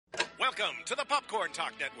Welcome to the Popcorn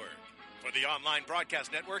Talk Network, for the online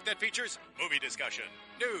broadcast network that features movie discussion,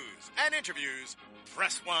 news, and interviews.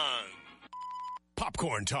 Press 1.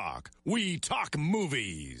 Popcorn Talk. We talk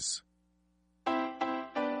movies.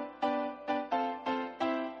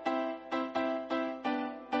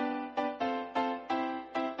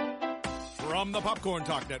 From the Popcorn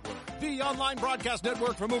Talk Network, the online broadcast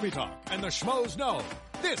network for movie talk, and the schmoes know,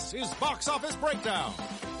 this is Box Office Breakdown.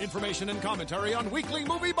 Information and commentary on weekly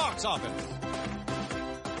movie box office.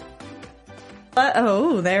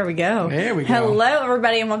 Oh, there we go. There we go. Hello,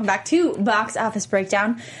 everybody, and welcome back to Box Office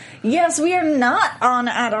Breakdown. Yes, we are not on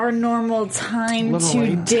at our normal time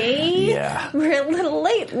today. Yeah. We're a little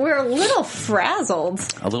late. We're a little frazzled.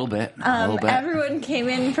 A little bit. Everyone came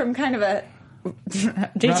in from kind of a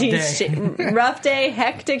rough day,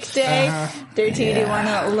 hectic day. Dirty, do you want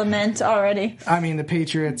to lament already? I mean, the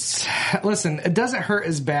Patriots, listen, it doesn't hurt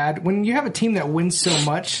as bad. When you have a team that wins so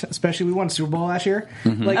much, especially we won Super Bowl last year,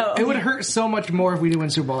 it would hurt so much more if we didn't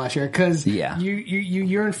win Super Bowl last year, because you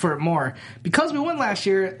yearn for it more. Because we won last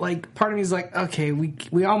year, like, part of me is like, okay,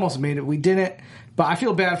 we almost made it. We didn't. But I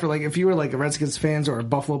feel bad for, like, if you were, like, a Redskins fans or a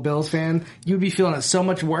Buffalo Bills fan, you'd be feeling it so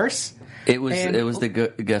much worse. It was the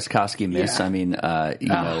Gostkowski miss. Yeah. I mean,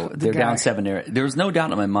 they're down 7 there. There was no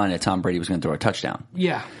doubt in my mind that Tom Brady was going to throw a touchdown.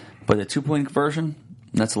 Yeah. But the 2-point conversion,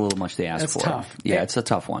 that's a little much to ask That's for. tough. Yeah, it's a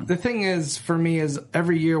tough one. The thing is, for me, is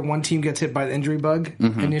every year one team gets hit by the injury bug,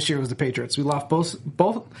 and this year it was the Patriots. We lost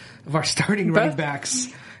both of our starting running backs,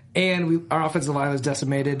 and our offensive line was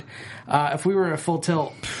decimated. If we were a full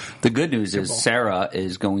tilt... The good news is Sarah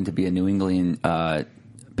is going to be a New England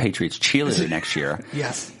Patriots cheerleader next year.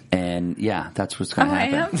 Yes. And yeah, that's what's going to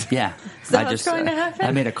happen. I am? Yeah, So what's going to happen?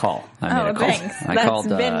 I made a call. Thanks. Called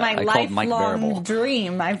been my Mike Variable. lifelong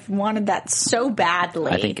dream. I've wanted that so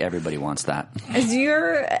badly. I think everybody wants that. Is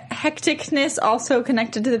your hecticness also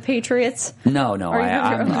connected to the Patriots? No. Or you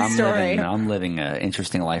have your own story? I'm living an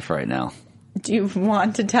interesting life right now. Do you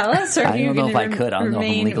want to tell us, or I you don't know going if I to could. I don't know if I'm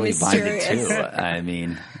remain legally binding mysterious? too. I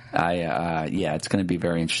mean, it's going to be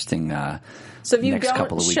very interesting. So if you next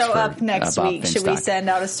couple don't of weeks show for, up next Bob week, should we Finstock. send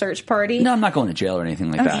out a search party? No, I'm not going to jail or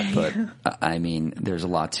anything like that. But I mean, there's a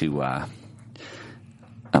lot to. I'm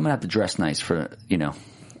going to have to dress nice for a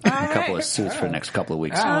couple of suits for the next couple of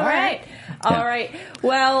weeks. All right.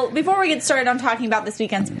 Well, before we get started on talking about this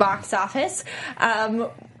weekend's box office,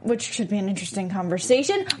 which should be an interesting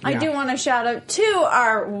conversation, I do want to shout out to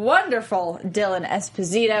our wonderful Dylan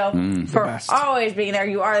Esposito for always being there.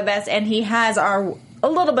 You are the best. And he has a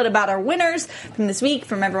little bit about our winners from this week,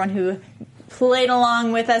 from everyone who played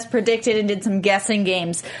along with us, predicted, and did some guessing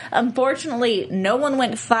games. Unfortunately, no one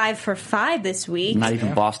went 5 for 5 this week. Not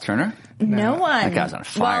even Boss Turner? No one. That guy's on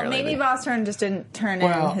fire. Well, maybe lately. Boss Turner just didn't turn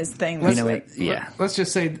in his thing. Let's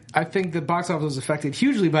just say, I think the box office was affected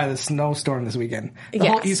hugely by the snowstorm this weekend. The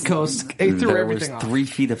whole East Coast, it threw everything off. There was 3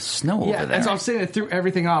 feet of snow over there. That's what I'm saying. It threw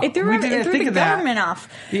everything off. It threw the government off.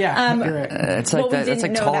 Yeah, you're right. It's like Well, we It's didn't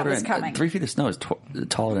like know that taller was than coming. 3 feet of snow is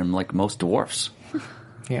taller than like most dwarfs.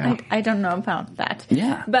 Yeah. I don't know about that.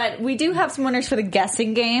 Yeah. But we do have some winners for the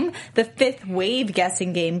guessing game. The fifth wave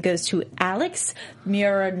guessing game goes to Alex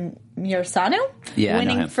Mursano. Yeah, I know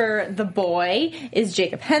Winning him. for The Boy is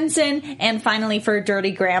Jacob Henson. And finally for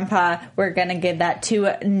Dirty Grandpa, we're going to give that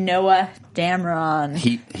to Noah Damron.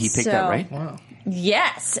 He picked that, right? Wow.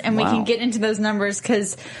 Yes. And we Wow. can get into those numbers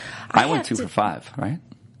because I went 2 for 5, right?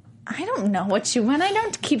 I don't know what you won. I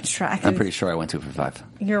don't keep track I'm of pretty sure I went 2 for 5.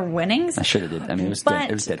 your winnings. I should have did. I mean, it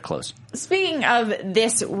was dead close. Speaking of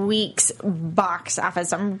this week's box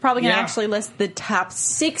office, I'm probably going to actually list the top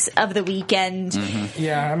 6 of the weekend.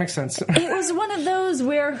 Yeah, that makes sense. It was one of those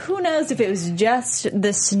where who knows if it was just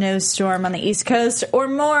the snowstorm on the East Coast or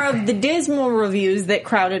more of the dismal reviews that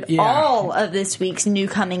crowded all of this week's new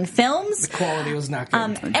coming films. The quality was not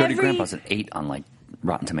good. Dirty Grandpa's an 8 on like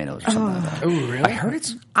Rotten Tomatoes or something like that. Oh, really? I heard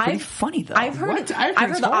it's pretty funny though. I've heard What? I've I've heard heard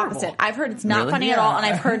it's the horrible. opposite. I've heard it's not Really? funny at all, and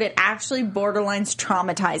I've heard it actually borderlines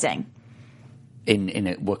traumatizing.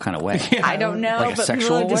 In what kind of way? I don't know, Like a but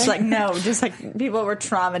sexual people are just way? just like people were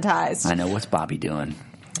traumatized. I know. What's Bobby doing?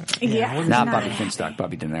 Yeah, Not Bobby Finstock,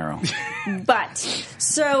 Bobby De Niro. But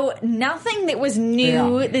so nothing that was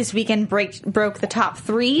new this weekend broke the top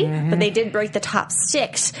 3, but they did break the top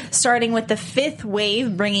 6. Starting with the fifth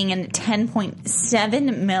wave, bringing in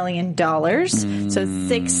 $10.7 million. So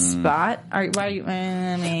 6th spot. Why are you?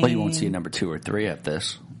 Well, you won't see a number 2 or 3 at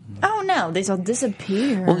this. Oh no, these will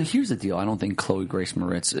disappear. Well, here's the deal. I don't think Chloe Grace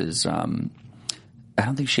Moretz is. I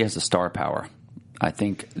don't think she has the star power. I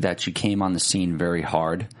think that she came on the scene very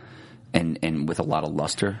hard and with a lot of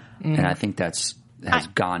luster, and I think that's has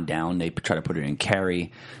gone down. They try to put her in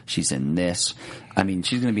Carrie. She's in this. I mean,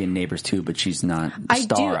 she's going to be in Neighbors too, but she's not a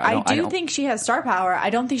star. I do think she has star power. I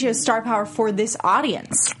don't think she has star power for this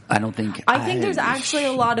audience. I don't think. I think there's actually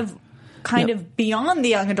a lot of kind of beyond the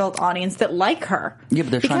young adult audience that like her. Yeah,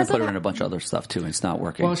 but they're trying to put her in a bunch of other stuff too, and it's not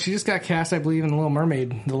working. Well, she just got cast, I believe, in The Little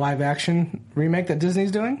Mermaid, the live action remake that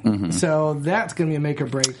Disney's doing. Mm-hmm. So that's going to be a make or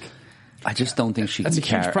break. I just don't think she can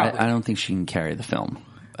carry. I don't think she can carry the film.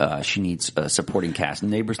 She needs a supporting cast.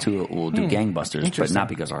 Neighbors 2 will do gangbusters, but not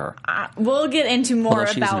because of her. We'll get into more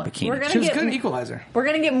about. She was good in Equalizer. We're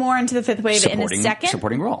going to get more into the fifth wave in a second.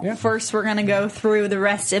 Supporting role. Yeah. First, we're going to go through the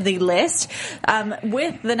rest of the list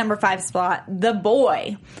with the number 5 spot, The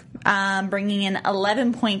Boy, bringing in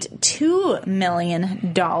 $11.2 million.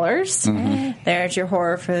 Mm-hmm. There's your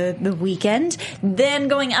horror for the weekend. Then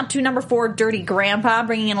going up to number 4, Dirty Grandpa,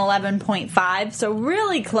 bringing in 11.5. So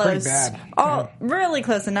really close. Pretty bad. Really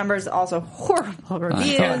close. The numbers also horrible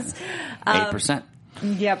reviews. 8%.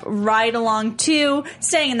 Yep, right along too.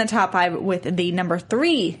 Staying in the top 5 with the number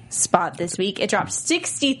 3 spot this week. It dropped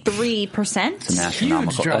 63%. It's an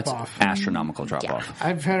astronomical drop off.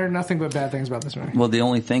 I've heard nothing but bad things about this movie. Well, the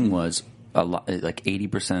only thing was like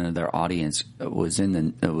 80% of their audience was in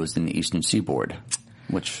the Eastern Seaboard,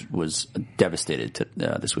 which was devastated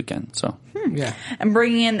this weekend. So yeah, and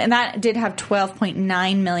bringing in, and that did have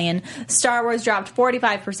 12.9 million. Star Wars dropped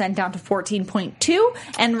 45% down to 14.2,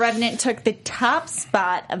 and Revenant took the top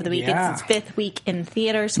spot of the week. Yeah. It's its 5th week in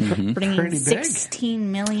theaters, bringing in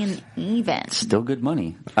 16 million even. Still good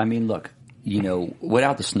money. I mean, look,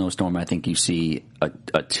 without the snowstorm, I think you see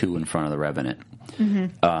a 2 in front of the Revenant.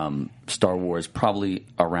 Mm-hmm. Star Wars probably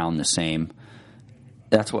around the same.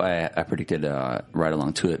 That's why I predicted Ride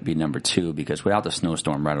Along 2 be number 2, because without the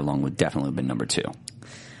snowstorm, Ride Along would definitely have been number 2.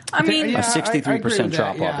 I mean, a 63%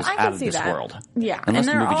 drop off is out of this world. Yeah, unless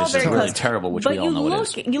and the movie just is really close. terrible, which but we all know it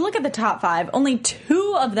is. You look at the top 5. Only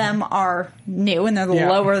 2 of them are new, and they're the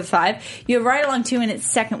lower of the 5. You have Ride Along 2 in its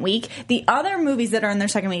 2nd week. The other movies that are in their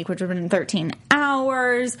 2nd week, which have been 13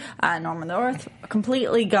 Hours, Norman North,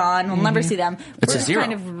 completely gone. We'll never see them. It's We're a 0.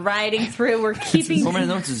 Kind of riding through. We're keeping. Norman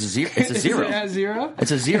North is a 0. It's a 0. Is it a 0?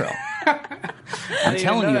 It's a 0. I'm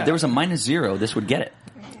telling you, if there was a -0, this would get it.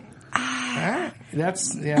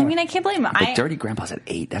 That's I mean, I can't blame him. But Dirty Grandpa's at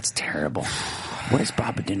 8. That's terrible. What is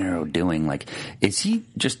Robert De Niro doing? Like, is he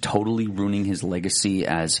just totally ruining his legacy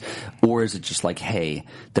or is it just like, hey,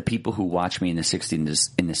 the people who watch me in the 60s,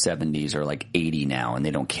 in the 70s are like 80 now and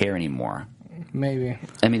they don't care anymore? Maybe.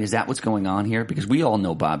 I mean, is that what's going on here? Because we all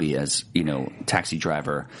know Bobby as, Taxi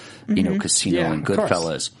Driver, Casino and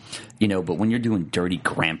Goodfellas, but when you're doing Dirty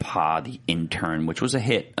Grandpa, The Intern, which was a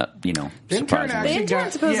hit, surprisingly. The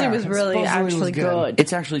Intern supposedly was really good.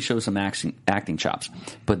 It actually shows some acting chops.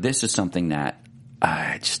 But this is something that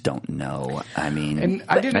I just don't know. I mean, and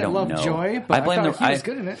I didn't love Joy, but I thought he was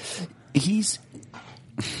good in it.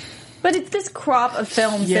 But it's this crop of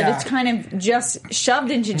films that it's kind of just shoved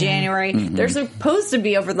into January. Mm-hmm. They're supposed to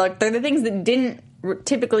be overlooked. They're the things that didn't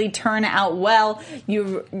typically turn out well.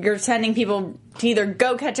 You're sending people to either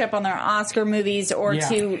go catch up on their Oscar movies or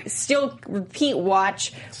to still repeat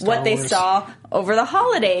watch what they saw over the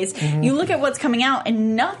holidays. Mm-hmm. You look at what's coming out,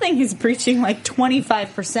 and nothing is breaching like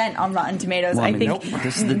 25% on Rotten Tomatoes. Well, I think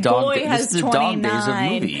this is the dog. Boy has this is the 29. dog days of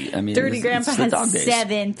movie. I mean, Dirty Grandpa has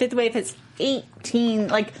 7. Fifth Wave has 18.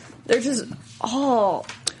 Like, they're just all.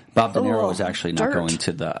 Bob De Niro is actually not going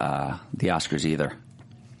to the Oscars either.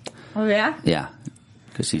 Oh yeah. Yeah,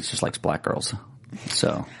 because he just likes black girls.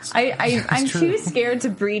 So I'm too scared to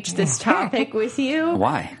breach this topic with you.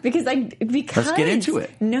 Why? Because let's get into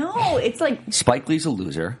it. No, it's like Spike Lee's a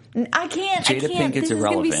loser. I can't. Jada Pinkett's this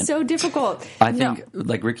irrelevant. Is going to be so difficult. I think,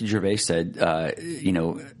 like Ricky Gervais said,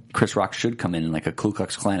 Chris Rock should come in like a Ku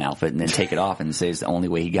Klux Klan outfit and then take it off and say it's the only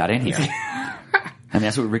way he got in here. I mean,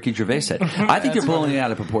 that's what Ricky Gervais said. I think they're blowing it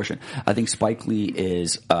out of proportion. I think Spike Lee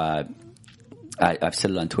is. I've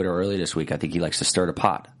said it on Twitter earlier this week. I think he likes to stir the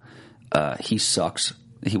pot. He sucks.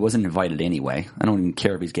 He wasn't invited anyway. I don't even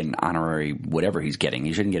care if he's getting honorary whatever he's getting.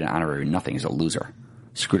 He shouldn't get an honorary nothing. He's a loser.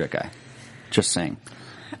 Screw that guy. Just saying.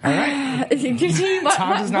 All right.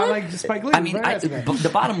 Tom does not like Spike Lee. I mean, the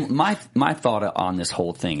bottom. My thought on this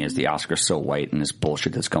whole thing is the Oscars so white and this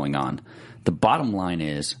bullshit that's going on. The bottom line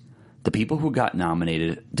is the people who got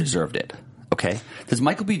nominated deserved it. Okay? Does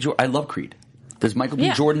Michael B. Jordan? I love Creed. Does Michael B.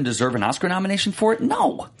 Jordan deserve an Oscar nomination for it?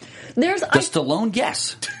 No. Does Stallone?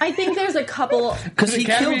 Yes. I think there's a couple because he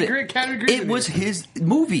killed it. It was his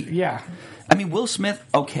movie. Yeah. I mean, Will Smith.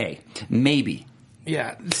 Okay, maybe.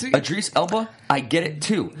 Yeah. See, Idris Elba, I get it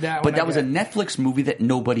too. But that was a Netflix movie that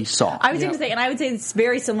nobody saw. I was going to say, and I would say it's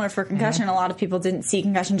very similar for Concussion. A lot of people didn't see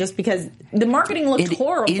Concussion just because the marketing looked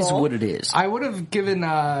horrible. It is what it is. I would have given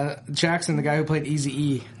Jackson, the guy who played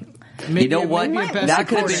Eazy-E. You know what? That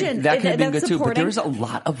could have been good too. But there was a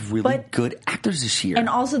lot of really good actors this year, and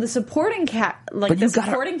also the supporting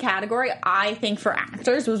supporting category. I think for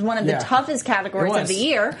actors was one of the toughest categories of the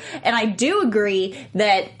year, and I do agree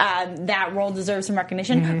that that role deserves some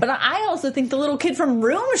recognition. But I also think the little kid from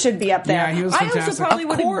Room should be up there. Yeah, he was fantastic. I also probably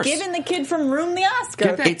would have given the kid from Room the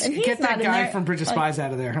Oscar. Get that guy from Bridge of Spies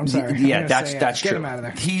out of there. I'm sorry. Yeah, that's true. Get him out of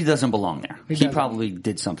there. He doesn't belong there. He probably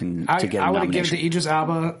did something to get a nomination. I would have given it to Idris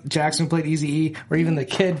Elba, Jackson who played Eazy-E, or even the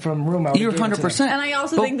kid from Room. You're 100%. And I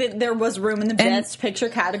also think that there was room in the Best Picture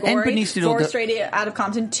category for Straight Outta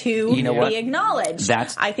Compton to be acknowledged.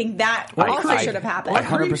 I think that also should have happened. I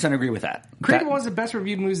 100% agree with that. Creed was the best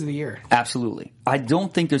reviewed movies of the year. Absolutely. I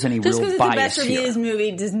don't think there's any real bias here. Just because it's the best reviewed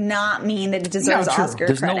movie does not mean that it deserves Oscar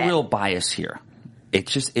There's credit. no real bias here. It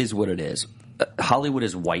just is what it is. Hollywood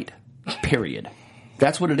is white, period.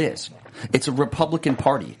 That's what it is. It's a Republican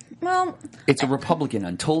Party. Well, it's a Republican.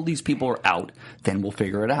 Until these people are out, then we'll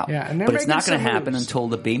figure it out. Yeah, but it's not going to happen until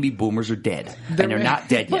the baby boomers are dead. And they're not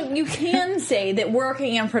dead yet. But you can say that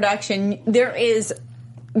working in production, there is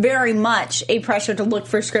very much a pressure to look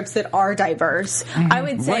for scripts that are diverse. I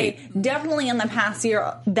would say definitely in the past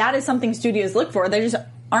year, that is something studios look for. They just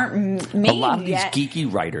aren't made yet. A lot of these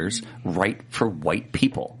geeky writers write for white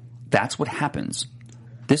people. That's what happens.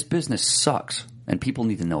 This business sucks, and people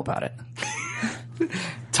need to know about it.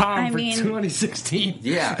 Tom, for 2016.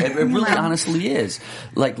 Yeah, it really honestly is.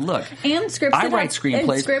 Like, look, and scripts I write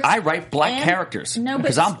screenplays. I write black characters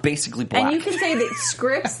because I'm basically black. And you can say that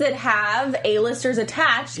scripts that have A-listers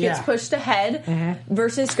attached gets pushed ahead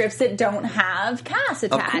versus scripts that don't have cast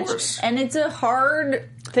attached. Of course. And it's a hard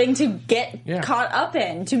thing to get caught up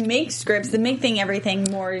in, to make scripts, to make everything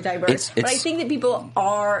more diverse. But I think that people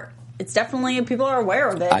are aware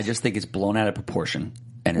of it. I just think it's blown out of proportion.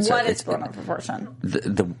 And it's blown out of proportion?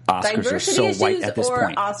 The Oscars Diversity are so white at this point.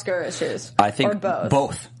 Or Oscar issues? I think or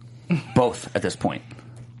both. Both at this point.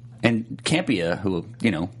 And Campea, who,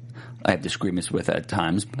 I have disagreements with at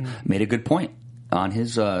times, made a good point on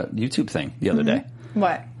his YouTube thing the other day.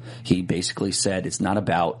 What? He basically said it's not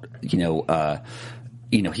about, he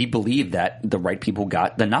believed that the right people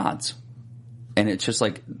got the nods. And it's just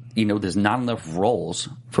like, there's not enough roles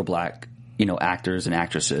for black, actors and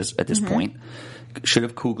actresses at this point. Should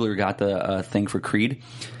have Coogler got the thing for Creed?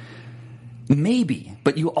 Maybe.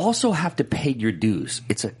 But you also have to pay your dues.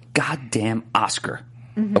 It's a goddamn Oscar.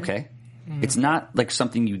 Okay? It's not like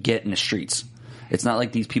something you get in the streets. It's not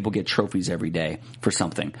like these people get trophies every day for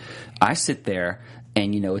something. I sit there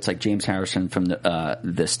and, it's like James Harrison from the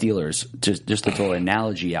Steelers, just to throw an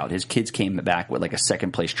analogy out. His kids came back with like a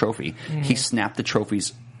second place trophy. He snapped the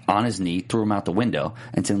trophies on his knee, threw them out the window,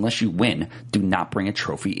 and said, unless you win, do not bring a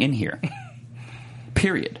trophy in here.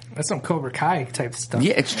 Period. That's some Cobra Kai type stuff.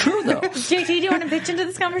 Yeah, it's true though. JT, do you want to pitch into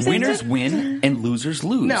this conversation? Winners win and losers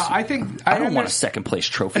lose. No, I think I don't want a second place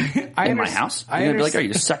trophy in my house. You're gonna be like, "Oh,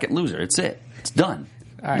 you're the second loser." It's it. It's done.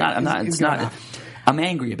 Right, I'm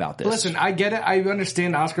angry about this. Listen, I get it. I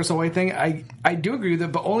understand the Oscar so white thing. I do agree with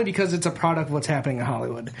it, but only because it's a product of what's happening in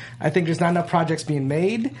Hollywood. I think there's not enough projects being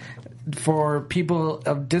made for people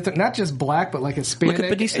of different, not just black, but like Hispanic.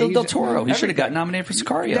 Look at Benicio del Toro. He should have got nominated for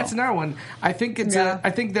Sicario. That's another one. I think it's.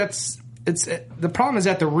 I think the problem is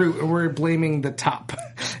at the root, and we're blaming the top.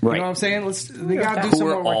 You know what I'm saying? They got to do some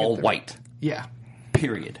more work. All white. Yeah.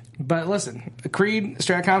 Period. But listen, Creed,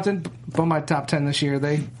 Straight Outta Compton, both my top 10 this year.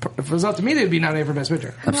 If it was up to me, they'd be nominated for Best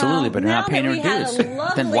Picture. Absolutely, but they're not paying their dues.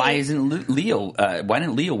 Then why isn't Leo? Why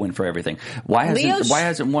didn't Leo win for everything? Why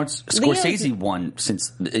hasn't once Scorsese won since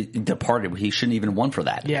Departed? He shouldn't even won for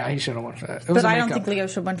that. Yeah, he should have won for that. But I don't think Leo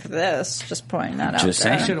should win for this. Just pointing that out. Just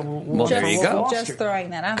saying. Well, there you go. Just throwing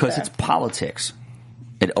that out because it's politics.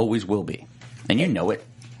 It always will be, and you know it.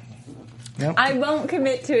 Yep. I won't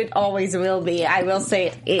commit to it always will be. I will say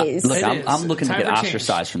it is. Look, I'm looking to get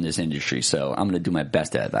ostracized from this industry, so I'm going to do my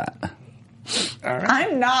best at that. All right.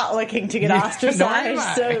 I'm not looking to get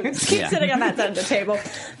ostracized, so keep sitting on that side of the table.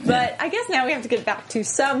 But I guess now we have to get back to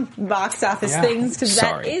some box office things, because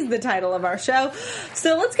that is the title of our show.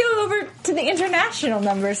 So let's go over to the international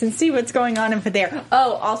numbers and see what's going on over there.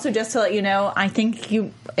 Oh, also just to let you know, I think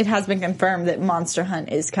it has been confirmed that Monster Hunt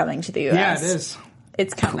is coming to the U.S. Yeah, it is.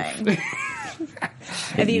 It's coming.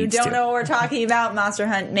 If you don't know what we're talking about, Monster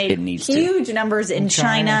Hunt made huge numbers in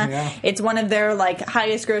China. Yeah. It's one of their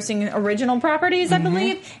highest grossing original properties, I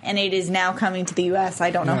believe, and it is now coming to the U.S.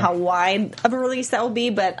 I don't know how wide of a release that will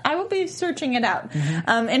be, but I will be searching it out.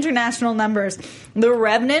 International numbers. The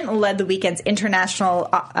Revenant led the weekend's international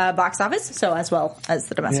box office, so as well as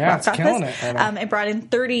the domestic box office. It brought in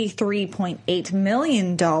 $33.8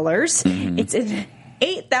 million. It's in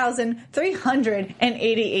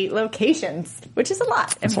 8,388 locations, which is a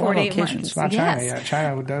lot in 48 months. Not China,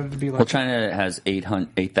 China would be like... Well, China has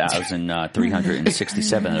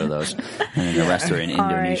 8,367 of those, and the rest are in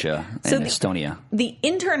Indonesia and Estonia. The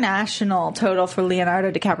international total for Leonardo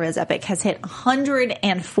DiCaprio's Epic has hit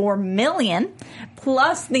 $104 million,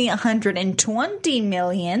 plus the $120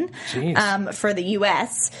 million for the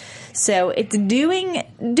U.S., so it's doing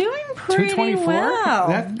pretty well.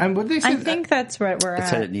 I think that's what we're at. It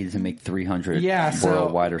said it needed to make 300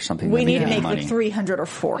 worldwide or something. We need to make like 300 or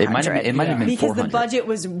 400. It might have been because 400. The budget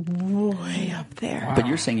was way up there. Wow. But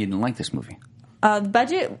you're saying you didn't like this movie. The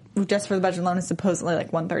budget, just for the budget alone, is supposedly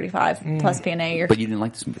like 135 plus P&A. But you didn't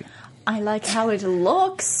like this movie. I like how it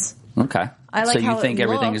looks. Okay. So you think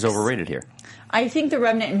everything is overrated here? I think The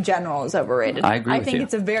Revenant in general is overrated. I agree with you. I think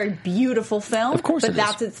it's a very beautiful film. Of course but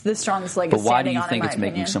that's the strongest leg But why do you think it's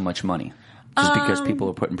making so much money? Just because people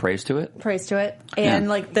are putting praise to it? And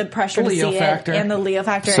the pressure to see it, and the Leo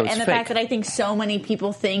factor, so and the fact that I think so many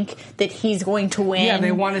people think that he's going to win. Yeah,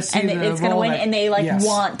 they want to see and it's going to win, and they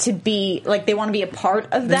want to be they want to be a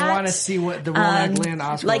part of that. They want to see what the role that land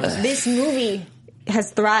Oscar. This movie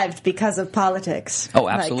has thrived because of politics. Oh,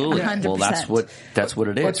 absolutely. Well, that's what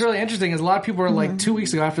it is. What's really interesting is a lot of people were 2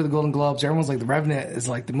 weeks ago after the Golden Globes, everyone's like, The Revenant is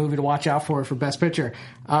like the movie to watch out for Best Picture.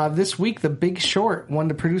 This week, The Big Short won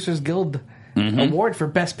the Producers Guild award for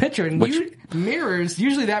Best Picture, and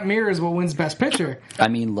usually that mirrors what wins Best Picture. I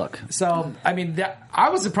mean, look. So, I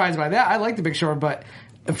was surprised by that. I like The Big Short, but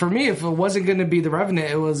for me, if it wasn't going to be The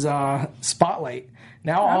Revenant, it was Spotlight.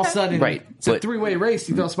 Now all of a sudden, it's a three-way race.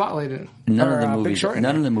 You throw Spotlight in. None of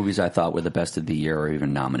the movies I thought were the best of the year are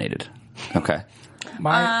even nominated. Okay.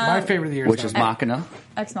 My favorite of the year, which is Machina,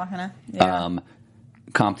 Ex Machina,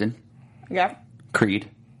 Compton, Creed,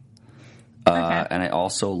 and I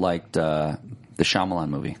also liked the Shyamalan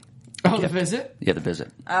movie. The Visit? Yeah, The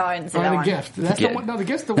Visit. Oh, I didn't see that one. The Gift. That's the one. No, The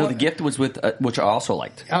Gift. The Gift was with, which I also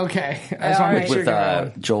liked. Okay. I just want to make sure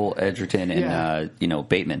with Joel Edgerton and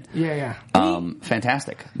Bateman. Yeah.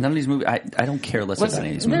 Fantastic. None of these movies. I don't care less about any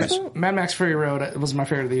of these movies. Mad Max Fury Road was my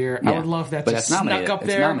favorite of the year. Yeah. I would love that. But just snuck up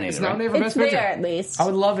there. It's nominated for Best Picture. It's there at least. I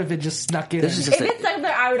would love if it just snuck in. If it's up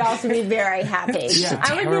there, I would also be very happy.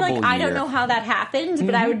 I would be like, I don't know how that happened,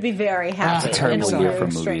 but I would be very happy. It's a terrible year for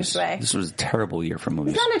movies. This was a terrible year for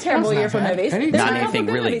movies. It's not a terrible year for movies. Not anything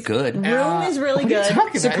really good. Room is really good.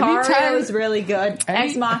 Sicario is really good.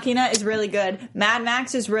 Ex Machina is really good. Mad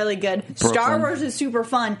Max is really good. Star Wars is super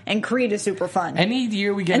fun, and Creed is super fun. Any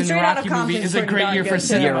year we get a Rocky movie is a great year for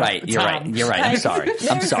cinema. You're right. I'm sorry.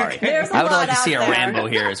 I would like to see a Rambo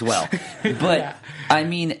here as well. But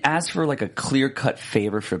as for a clear-cut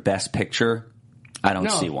favorite for Best Picture, I don't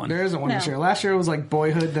see one. There isn't one this year. Last year it was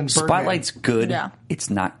Boyhood, then Birdman. Spotlight's good. Yeah. It's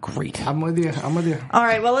not great. I'm with you. All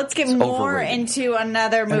right, well, let's get more into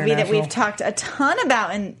another movie that we've talked a ton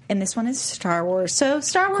about, and this one is Star Wars. So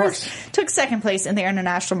Star Wars took second place in the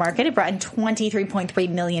international market. It brought in $23.3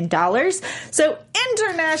 million. So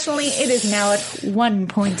internationally, it is now at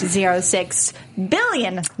 $1.06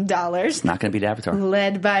 billion. Not going to beat Avatar.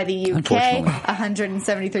 Led by the UK,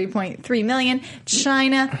 $173.3 million.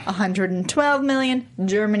 China, $112 million.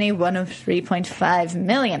 Germany, $103.5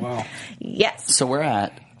 million. Wow. Yes. So we're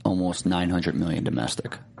at almost $900 million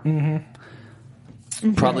domestic.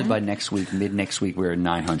 Probably by mid next week, we're at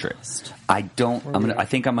 900. I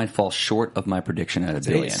think I might fall short of my prediction at $1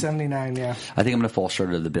 billion. 879, yeah. I think I'm going to fall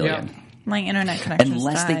short of the $1 billion. Yep. My internet connection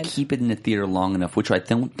unless they keep it in the theater long enough, which I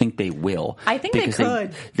don't think they will. I think they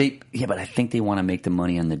could. But I think they want to make the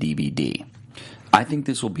money on the DVD. I think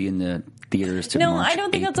this will be in the theaters to March, I don't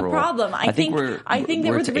think April. That's a problem. I think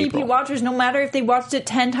there were repeat watchers. No matter if they watched it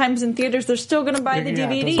 10 times in theaters, they're still going to buy the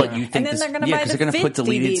DVD. But you think and then they're going to buy the 5th DVD. They're going to put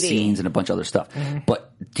deleted scenes and a bunch of other stuff.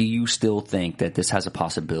 But do you still think that this has a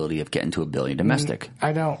possibility of getting to $1 billion domestic?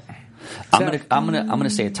 I don't. I'm gonna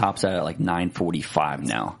say it tops out at 945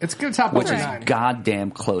 now. It's good top, which is goddamn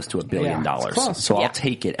close to $1 billion. So I'll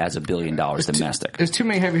take it as $1 billion domestic. There's too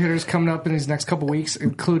many heavy hitters coming up in these next couple weeks,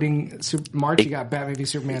 including March. You got Batman v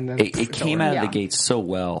Superman. Then it came out of the gates so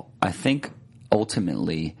well. I think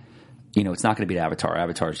ultimately, it's not going to beat Avatar.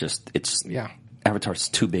 Avatar's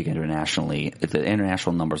too big internationally. The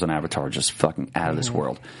international numbers on Avatar are just fucking out of this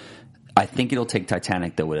world. I think it'll take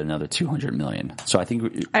Titanic though with another $200 million. So I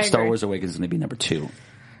think Star Wars Awakens is going to be number 2.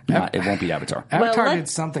 It won't beat Avatar. Avatar did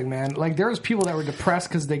something, man. Like, there was people that were depressed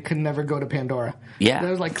because they could never go to Pandora. Yeah. They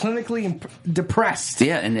was, like, clinically depressed.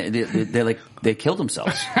 Yeah, and they killed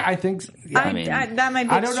themselves. I think... Yeah. That might be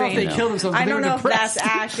I don't know if they killed themselves, but I don't know depressed. if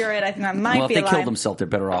that's accurate. I think that might be if they killed themselves, they're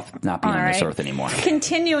better off not being on this earth anymore.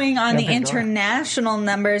 Continuing on the international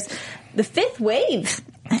numbers, the Fifth Wave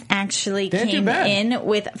actually came in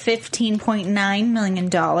with $15.9 million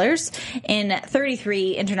in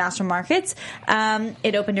 33 international markets.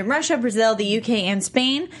 It opened in Russia, Brazil, the UK, and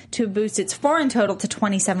Spain to boost its foreign total to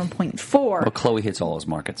 27.4. Well, Chloe hits all those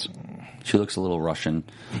markets. She looks a little Russian.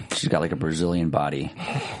 She's got like a Brazilian body.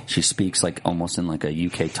 She speaks like almost in like a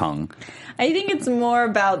UK tongue. I think it's more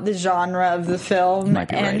about the genre of the film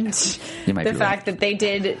and the fact that they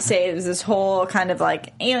did say it was this whole kind of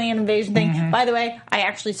like alien invasion thing. Mm-hmm. By the way, I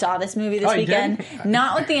actually saw this movie this weekend,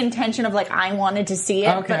 not with the intention of like I wanted to see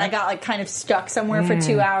it, but I got like kind of stuck somewhere for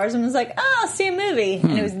 2 hours and was like, I'll see a movie.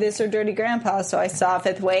 And it was this or Dirty Grandpa, so I saw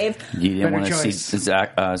Fifth Wave. You didn't want to see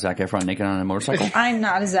Zac Efron naked on a motorcycle? I'm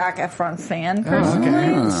not a Zac Efron fan,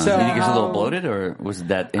 personally. So, did he get a little bloated, or was it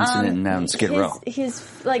that incident on Skid Row?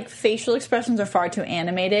 His like facial expressions are far too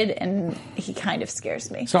animated, and he kind of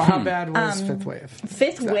scares me. So how bad was Fifth Wave?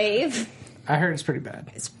 Fifth Wave, I heard it's pretty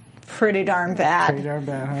bad. It's pretty darn bad. Pretty darn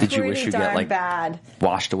bad, huh? Did you wish you get like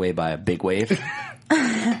washed away by a big wave?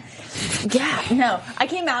 Yeah, no. I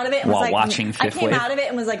came out of it and while was like, watching Fifth Wave? out of it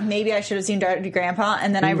and was like, maybe I should have seen Dirty Grandpa,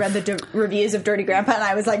 and then I read the reviews of Dirty Grandpa, and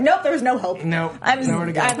I was like, nope, there was no hope. Nope, I was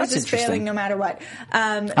That's just failing no matter what.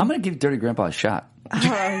 I'm going to give Dirty Grandpa a shot.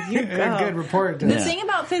 Oh, you go. Good report. The thing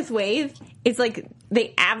about Fifth Wave is like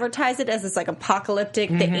they advertise it as this like apocalyptic,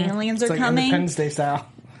 the aliens are like coming, Independence Day style,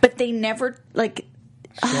 but they never like.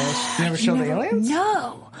 Never show the aliens?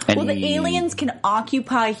 No. Well, the aliens can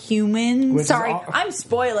occupy humans. Sorry, I'm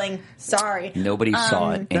spoiling. Sorry. Nobody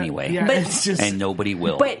saw it anyway. But it's just, and nobody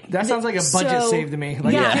will. But that sounds like a budget save to me.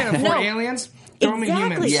 Like, you can't afford aliens? Throw them in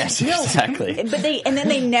humans. Yes, exactly. But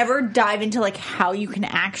they never dive into like how you can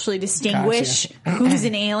actually distinguish who's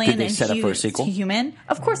an alien and who's human.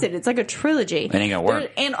 Of course it is. It's like a trilogy. It ain't gonna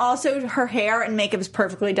work. And also her hair and makeup is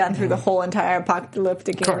perfectly done through the whole entire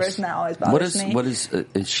apocalyptic universe, and that always bothers me. What is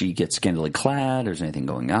she get scantily clad, or is anything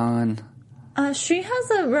going on? She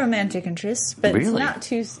has a romantic interest, but it's not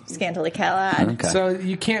too scantily clad. Okay. So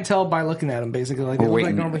you can't tell by looking at them, basically. Like, they look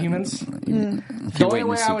like normal humans. The only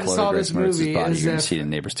way I would have saw this movie is if... see it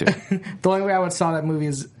in Neighbors 2. The only way I would have saw that movie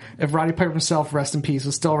is if Roddy Piper himself, rest in peace,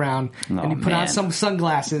 was still around, and he put on some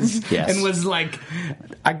sunglasses and was like...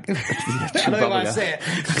 I don't even want to say it.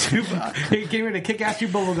 He came here to kick ass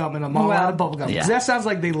your bubblegum and I'm all out of bubblegum. Because that sounds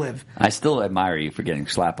like they live. I still admire you for getting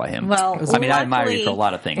slapped by him. Well, I admire you for a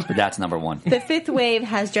lot of things, but that's number one. The Fifth Wave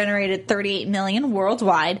has generated $38 million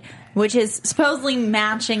worldwide, which is supposedly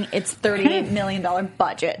matching its $38 million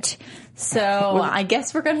budget. So I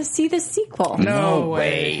guess we're going to see the sequel. No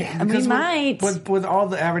way. We might. With all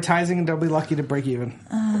the advertising, they'll be lucky to break even.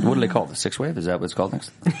 What do they call it? The Sixth Wave? Is that what it's called next?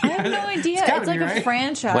 I have no idea. It's like a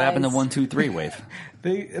franchise. What happened to 1, 2, 3 Wave?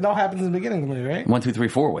 It all happens in the beginning of the movie, right? 1, 2, 3,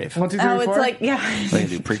 4 Wave. 1, 2, 3, 4? It's like, yeah. They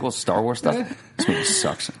do prequels, Star Wars stuff? This movie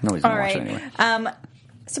sucks. Nobody's going to watch it anyway.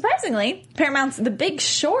 Surprisingly, Paramount's The Big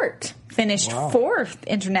Short finished fourth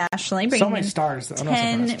internationally, bringing so many stars,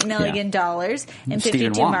 $10 million in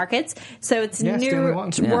 52 markets. So its new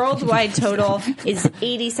worldwide total is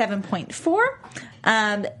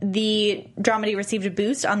 87.4. The dramedy received a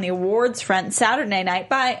boost on the awards front Saturday night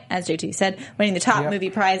by, as JT said, winning the top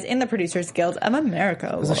movie prize in the Producers Guild of America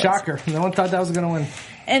Awards. It was a shocker. No one thought that was going to win.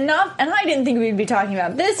 And I didn't think we'd be talking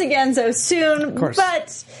about this again so soon. Of course.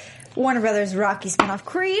 But Warner Brothers' Rocky spinoff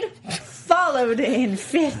Creed followed in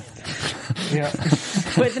fifth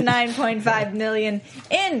with $9.5 million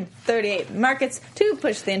in 38 markets to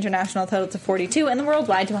push the international total to 42 and the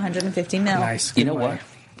worldwide to $150 million. Nice. You know what?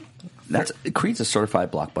 Creed's a certified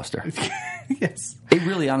blockbuster. Yes. It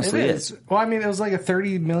really honestly is. Well, I mean, it was like a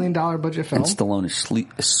 $30 million budget film. And Stallone is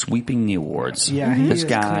sweeping the awards. Yeah, this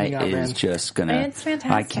guy is just going to... It's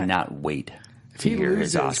fantastic. I cannot wait to hear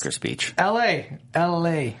his Oscar speech. L.A.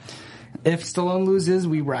 If Stallone loses,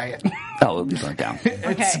 we riot. Oh, it'll be burnt down.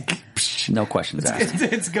 Okay. No questions asked.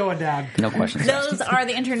 It's going down. No questions asked. Those are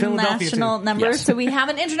the international numbers. Yes. So we have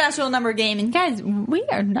an international number game. And guys, we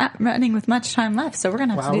are not running with much time left. So we're going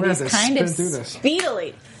to have to do these kind of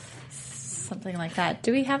speedily. Something like that.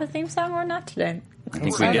 Do we have a theme song or not today? I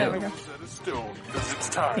think we do. Set in stone because it's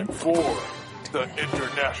time for the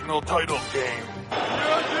international title game.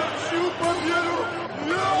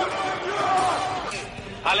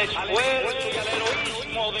 al esfuerzo y al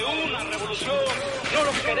heroísmo de una revolución. No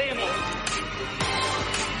los queremos.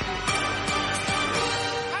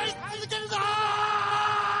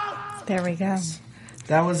 There we go.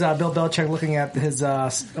 That was Bill Belichick looking at his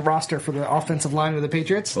roster for the offensive line with the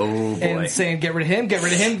Patriots. Oh, boy. And saying, get rid of him, get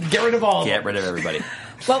rid of him, get rid of all of them. Get rid of everybody.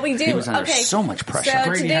 What we do, He was under so much pressure. So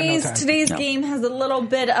Brady had no time. today's No. game has a little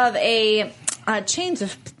bit of a change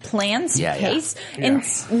of plans case. Yeah.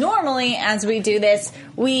 And normally, as we do this,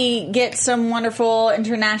 we get some wonderful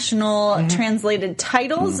international translated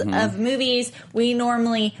titles of movies. We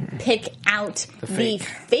normally pick out the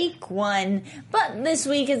fake one, but this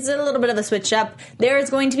week it's a little bit of a switch up. There is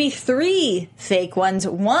going to be 3 fake ones,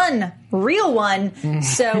 1 real one.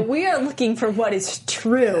 So we are looking for what is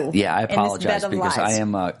true. Yeah, I in this apologize bed of because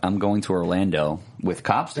lies. I'm going to Orlando with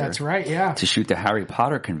Copster. That's right, yeah. To shoot the Harry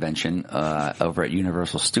Potter convention over at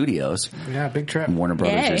Universal Studios. Yeah, big trip. Warner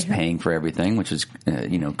Brothers Yay. is paying for everything, which is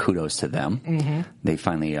kudos to them. They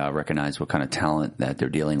finally recognize what kind of talent that they're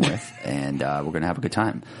dealing with, and we're going to have a good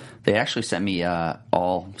time. They actually sent me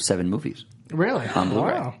all 7 movies. Really? On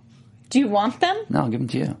Blu-ray. Wow. Do you want them? No, I'll give them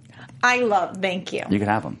to you. Thank you. You can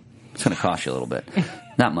have them. It's going to cost you a little bit.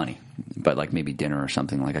 Not money, but like maybe dinner or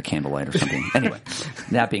something, like a candlelight or something. Anyway,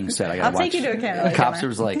 that being said, I got to watch. I'll take you to a candlelight Copster dinner.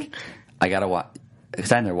 was like, I got to watch,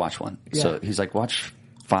 because I never watched one. So Yeah. he's like, watch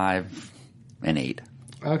 5 and 8.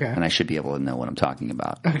 Okay. And I should be able to know what I'm talking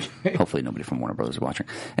about. Okay. Hopefully nobody from Warner Brothers is watching.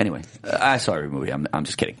 Anyway, I saw every movie. I'm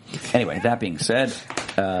just kidding. Anyway, that being said,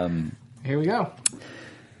 Here we go.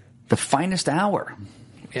 The Finest Hour.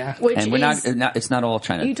 Yeah. Which And it's not all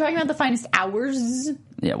China. Are you talking about The Finest Hours?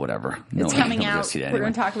 Yeah, whatever. No, It's coming nobody's gonna out. see that We're anyway.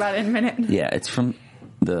 going to talk about it in a minute. Yeah, it's from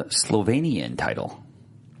the Slovenian title.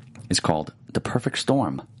 It's called The Perfect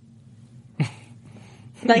Storm.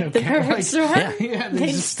 Like The Okay, Perfect like- Storm? Yeah. Yeah, They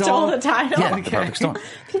just stole the title. Yeah, The Perfect Storm.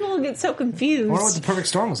 People will get so confused. I wonder what the Perfect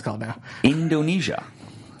Storm was called now. Indonesia.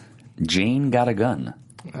 Jane Got a Gun.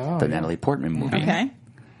 Oh, The yeah. Natalie Portman movie. Okay.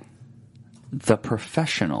 The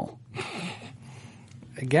Professional.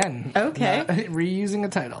 Again. Okay. not reusing a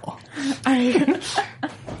title.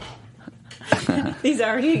 These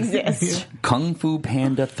already exist. Kung Fu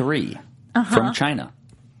Panda 3 from China.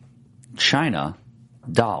 China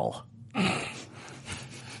Doll.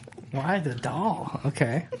 Why the doll?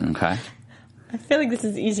 Okay. Okay. I feel like this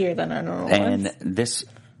is easier than our normal And ones.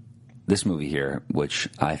 this movie here, which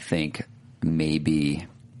I think may be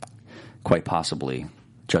quite possibly,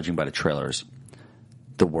 judging by the trailers,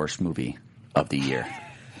 the worst movie of the year.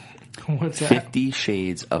 What's that? 50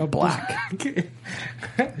 Shades of Black.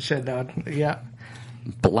 Shed nod. Yeah.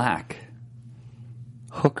 Black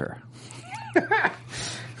Hooker.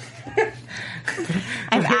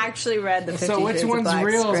 I've actually read the 50 So which Shades of one's Black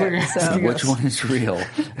real is what script, you're so- asking. Which one is real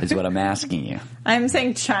is what I'm asking you. I'm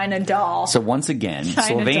saying China Doll. So once again,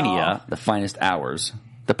 China Slovenia, Doll. The Finest Hours,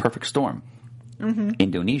 The Perfect Storm.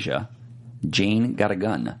 Indonesia, Jane Got a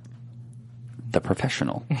Gun, The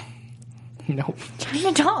Professional. Nope.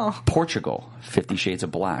 China Doll. Portugal, 50 Shades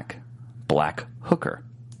of Black, Black Hooker.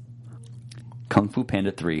 Kung Fu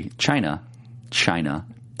Panda 3, China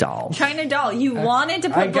Doll. China Doll. You wanted to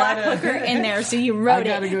I put Black gotta- Hooker in there, so you wrote it.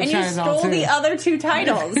 gotta go And you China Doll, stole too. the other 2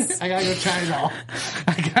 titles. I gotta go China doll.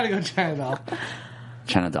 I gotta go China doll.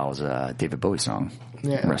 China Doll is a David Bowie song.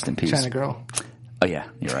 Yeah. Rest in peace. China girl. Oh, yeah,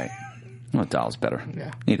 you're right. Well, Doll's better.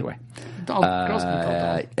 Yeah. Either way. Doll. Girls can be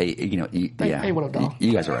called doll. Yeah. hey, what up, doll?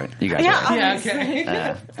 You guys are right. You guys Yeah. are right.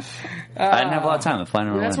 Yeah, okay. I didn't have a lot of time. I'm flying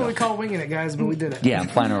to Orlando. That's what we call winging it, guys, but we did it. Yeah, I'm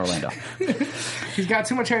flying to Orlando. He's got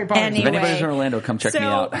too much Harry Potter. Anyway. If anybody's in Orlando, come check me So-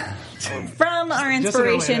 out. From our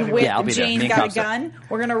inspiration Orlando. with Yeah, I'll be there. Jane Me and Got a Costa. Gun,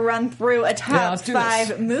 we're going to run through a Yeah, top let's do 5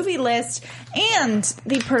 this. movie list. And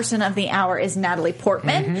the person of the hour is Natalie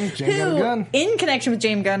Portman, Jane Got a who, Gun. in connection with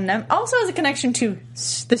Jane Got a Gun, also has a connection to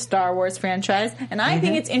the Star Wars franchise. And I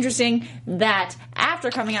think it's interesting that after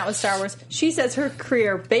coming out with Star Wars, she says her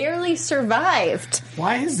career barely survived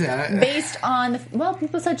Why is that? based on, well,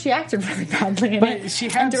 people said she acted really badly in it. But she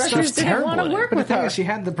had and directors stuff didn't terrible want to in it. work But the with thing her. is, she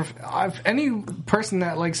had the. If any person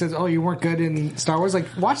that like says, "Oh, you weren't good in Star Wars," like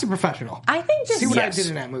watch The Professional. I think just See what Yes. I did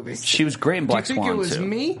in that movie. She was great in Black Do you think Swan, it was too.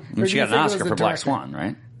 me, And or she do you got an think it was Oscar the for Black director? Swan,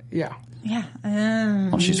 right? Yeah. yeah.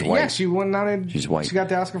 Well, she's white. Yeah, she won out. She's white. She got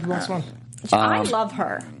the Oscar for Black Swan. I love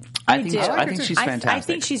her. I think do. I think she's fantastic. I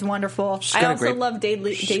think she's wonderful. She's I got a also great- love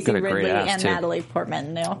she's Daisy got a great Ridley ass, and too. Natalie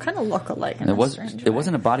Portman. They all kind of look alike. In It a was. strange It way.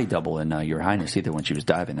 wasn't a body double in Your Highness either. When she was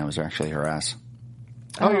diving, that was actually her ass.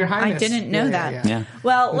 Oh, Your I Highness. didn't know that. Yeah.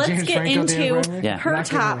 Well, The let's James get Franco, Dan into Bradley? Yeah. her Not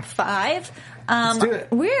kidding top me. 5. do it.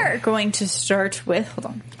 We're going to start with. Hold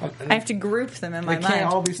on. I have to group them in my They mind. can't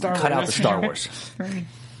all be Star Wars. Cut out the Star Wars.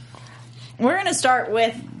 We're going to start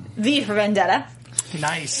with V for Vendetta.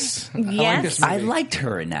 Nice. Yes. I liked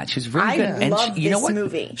her in that. She's very good. I love this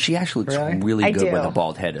movie. She actually looks really good with a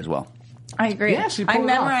bald head as well. I agree. Yeah, she I pulled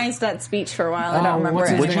it off. memorized that speech for a while. I don't remember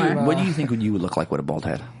what's it. his name? What do you think you would look like with a bald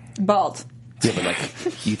head? Bald. Yeah, but like,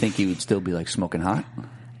 you think you would still be like smoking hot?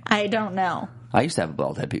 I don't know. I used to have a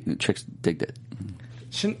bald head. Chicks digged it.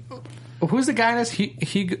 Who's the guy in this?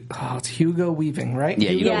 It's Hugo Weaving, right?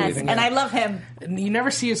 Yeah, Hugo Yes, Weaving, and I love him. And you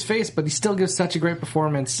never see his face, but he still gives such a great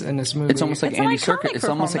performance in this movie. It's almost like It's an Andy iconic Serkis. It's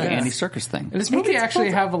almost like an Andy performance. Serkis thing. And this movie it's actually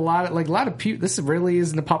both- have a lot of people. This really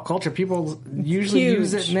is in the pop culture. People usually Huge.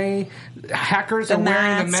 use it. And hackers The are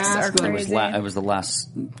wearing the masks mask. are crazy. It was the last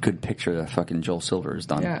good picture that fucking Joel Silver has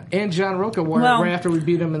done. Yeah, and John Roca wore Well- it right after we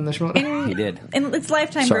beat him in the show. He did. And its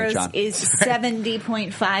lifetime Sorry, gross John. is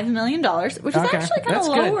 $70.5 million, which is Okay, actually kind that's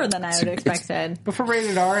of good. lower than I would have expected. But for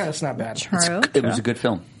rated R, that's not bad. True. It was a good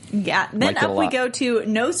film. Yeah. Then Liked it a up we lot. go to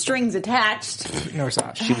No Strings Attached. No, it's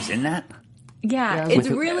not. She was in that? Yeah, Yeah, it's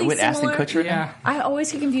with really with similar. Ashton Kutcher? Yeah. I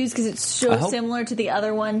always get confused because it's so I hope- similar to the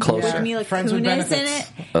other one. Closer. With Mila Friends with Kunis in Benefits.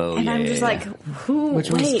 it. Oh, and yeah, I'm yeah, just yeah. like, who?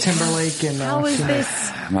 Which was wait, Timberlake and, how is Sinead.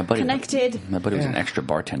 this My buddy, connected? My buddy was an Yeah. extra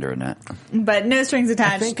bartender in that. But No Strings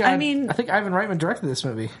Attached. I mean, I think Ivan Reitman directed this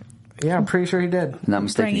movie. Yeah, I'm pretty sure he did. Not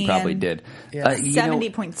mistaken, he Bringing probably in did. Yeah. You know,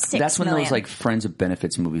 70.6 That's when million. those like Friends of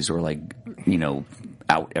Benefits movies were like,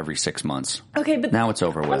 out every 6 months. okay, but Now it's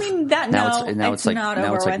over with. I mean, now it's like not now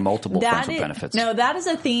over it's like with. multiple That Friends with is- Benefits. No, that is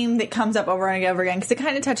a theme that comes up over and over again because it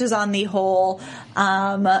kind of touches on the whole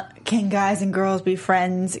can guys and girls be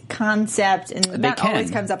friends concept, and that can.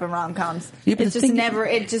 always comes up in rom coms. Yeah, but it's the just thing- never.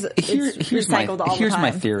 It just Here's it's my recycled all here's the time.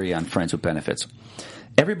 my theory on Friends with Benefits.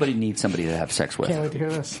 Everybody needs somebody to have sex with. Can't wait to hear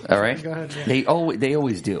this. All right, Go ahead. Yeah. They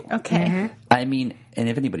always do. Okay. I mean, and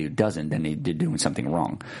if anybody who doesn't, then they're doing something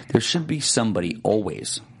wrong. There should be somebody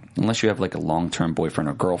always, unless you have like a long-term boyfriend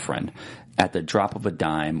or girlfriend, at the drop of a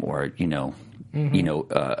dime or a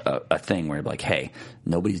thing where you're like, hey,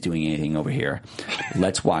 nobody's doing anything over here.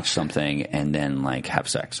 Let's watch something and then like have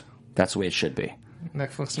sex. That's the way it should be.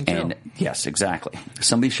 Netflix and chill. And yes, exactly.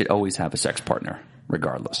 Somebody should always have a sex partner,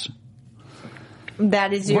 regardless.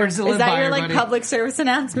 That is your. Words to Is live that by, your like everybody. public service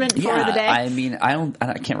announcement for the day? I mean, I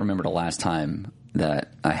can't remember the last time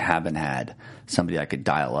that I haven't had somebody I could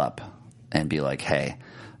dial up and be like, hey,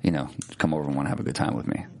 come over and want to have a good time with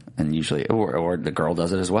me. And usually, or the girl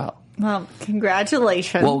does it as well. Well,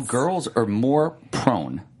 congratulations. Well, girls are more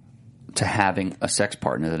prone to having a sex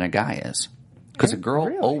partner than a guy is. Because a girl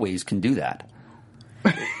always can do that.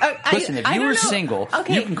 Listen, if you were single,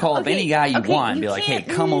 you can call up any guy you want and be like, hey,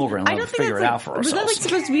 come over and let's figure it out for Was that like ourselves.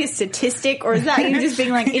 supposed to be a statistic, or is that you just being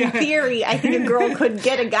like, in theory, I think a girl could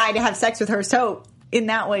get a guy to have sex with her, so in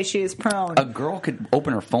that way she is prone. A girl could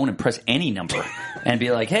open her phone and press any number and be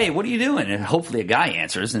like, hey, what are you doing? And hopefully a guy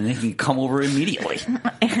answers and then he can come over immediately.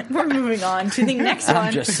 We're moving on to the next one.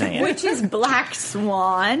 I'm just saying. Which is Black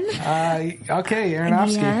Swan. Okay,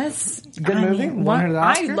 Aronofsky. Yes. Good movie. Won her the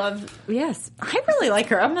Oscar? I really like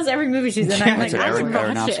her. Almost every movie she's in, I'm like, That's I would watch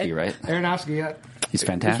Aronofsky, it. right? Aronofsky, yeah. He's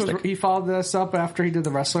fantastic. He followed this up after he did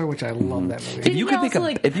The Wrestler, which I love that movie. Didn't he also,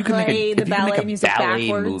 like, play the ballet music ballet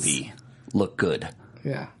backwards? movie look good,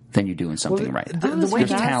 Yeah. then you're doing something right. The way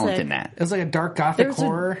There's he talent in that. It's like a dark gothic There's a-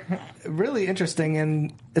 horror. Really interesting,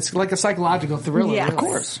 and it's like a psychological thriller. Yeah. really. Of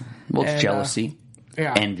course. Well, it's And, jealousy,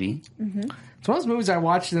 yeah. envy. It's one of those movies I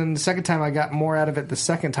watched, and the second time I got more out of it the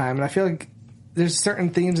second time, and I feel like there's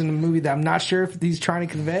certain themes in the movie that I'm not sure if he's trying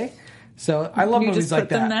to convey. So I love You movies just like put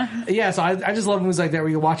them that. there? Yeah, so I just love movies like that where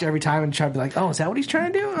you watch it every time and try to be like, oh, is that what he's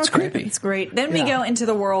trying to do? It's Okay. creepy. It's great. Then we Yeah. go into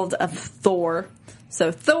the world of Thor. So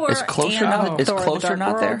Thor Is Closer and not- is Thor: The Closer Dark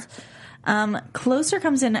not there? World. Closer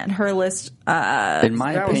comes in at her list. In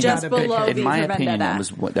my That was opinion, just below in my V for opinion,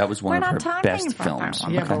 Vendetta. that was one We're of not her talking best about that films.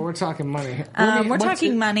 one. Yeah, but we're talking money. We're What's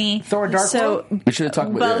talking it? money. Thor: Dark so World? We should have talked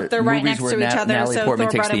about both. They're right movies next where to each other. Natalie So Portman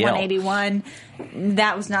Thor takes brought in the L. 181.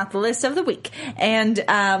 That was not the list of the week. And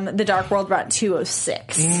The Dark World brought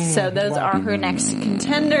 206. So those are her next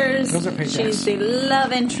contenders. Those are paychecks. She's the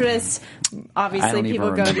love interest. Obviously, I don't even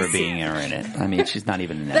people go remember to being her in it. I mean, she's not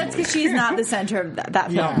even in that That's movie. because she's not the center of that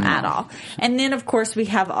film Yeah. at all. And then, of course, we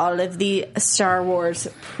have all of the Star Wars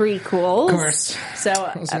prequels. Of course. So,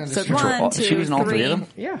 gonna episode destroy- 1, 2, She was in all three of them?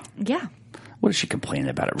 Yeah. Yeah. What is she complaining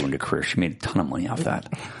about? It ruined her career. She made a ton of money off that.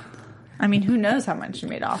 I mean, who knows how much she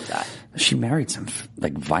made off that? She married some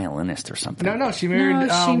violinist or something. No, she married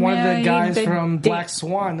one of the guys from Black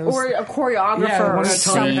Swan. Or a choreographer or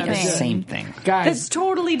something. Same thing. Guys. That's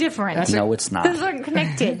totally different. No, it's not. Those aren't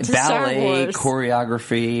connected to Ballet, Star Wars.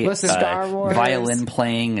 choreography, Star Wars. violin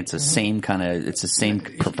playing. It's the same it's the same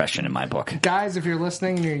profession in my book. Guys, if you're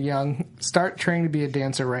listening and you're young, start training to be a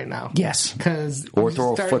dancer right now. Yes. Or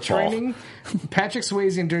throw a football. Training. Patrick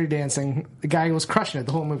Swayze in Dirty Dancing, the guy was crushing it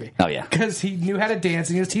the whole movie. Oh, yeah. Because he knew how to dance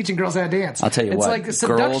and he was teaching girls how to dance. I'll tell you it's what, like a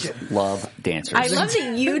seduction. girls love dancers. I love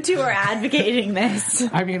that you two are advocating this.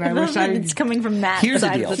 I mean, I wish it's coming from that Here's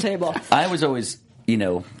side the deal. of the table. I was always,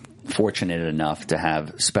 fortunate enough to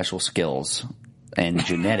have special skills and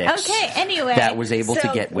genetics. Okay, anyway. That was able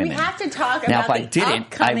to get women. We have to talk now, about if I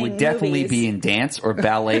didn't, I would definitely movies. be in dance or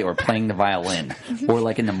ballet or playing the violin or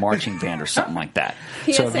like in the marching band or something like that.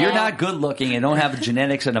 So if you're not good looking and don't have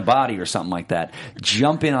genetics and a body or something like that,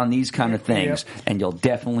 jump in on these kind of things and you'll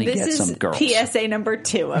definitely get some girls. This is PSA number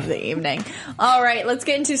 2 of the evening. All right, let's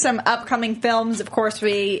get into some upcoming films. Of course,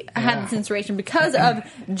 we had this inspiration because of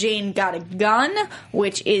Jane Got a Gun,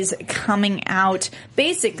 which is coming out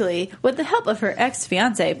basically with the help of her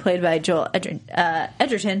ex-fiance, played by Joel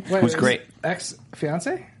Edgerton. Wait, Who's great.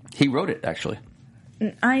 Ex-fiance? He wrote it, actually.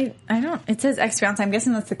 I don't. It says ex-fiance. I'm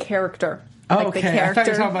guessing that's the character. Oh, like okay. the character. I thought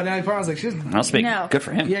you were talking about Natalie Portman. I was like, she's... I'll speak. No. Good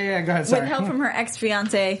for him. Yeah, go ahead. Sorry. With help from her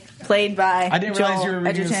ex-fiance, played by I didn't Joel realize you were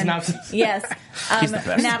reading the Edgerton. synopsis. Yes. She's the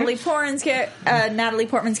best. Natalie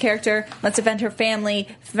Portman's character must defend her family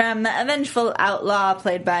from a vengeful outlaw,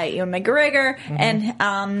 played by Ewan McGregor,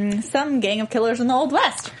 and some gang of killers in the Old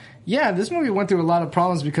West. Yeah, this movie went through a lot of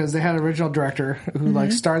problems because they had an original director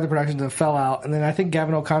who started the production and fell out, and then I think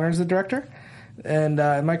Gavin O'Connor is the director. And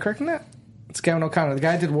am I correct in that? It's Gavin O'Connor. The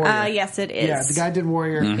guy did Warrior. Yes, it is. Yeah, the guy did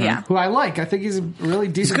Warrior. Yeah. Who I like. I think he's a really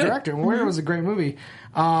decent good. director. And Warrior was a great movie.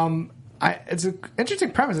 It's an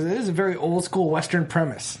interesting premise. It is a very old school Western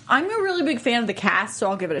premise. I'm a really big fan of the cast, so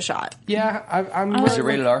I'll give it a shot. Yeah, I'm. Is it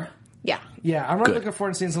rated R? Yeah. Yeah, I'm really Good. looking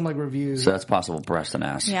forward to seeing some reviews. So that's possible breast and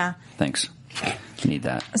ass. Yeah. Thanks. Need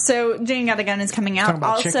that. So Jane Got a Gun is coming out. Talking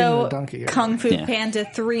about chicken and Also, a donkey. Kung Fu Yeah. Panda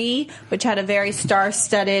 3, which had a very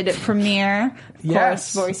star-studded premiere. Of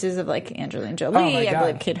Yes. course, voices of like Angelina Jolie. Oh, my I God.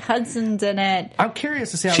 believe Kid Hudson's in it. I'm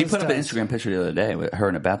curious to see how She this put up an does. Instagram picture the other day with her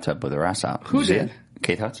in a bathtub with her ass out. Who you see did? it?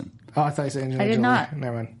 Kate Hudson. Oh, I thought you said Angelina I did Jolie. not.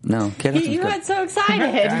 Never mind. No, Kate Hudson's You good. got so excited.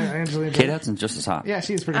 Angelina Kate Jolie. Hudson's just as hot. Yeah,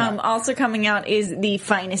 she's pretty hot. Also coming out is The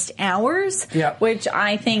Finest Hours, Yeah. which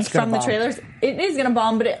I think It's gonna from the bomb. trailers, it is going to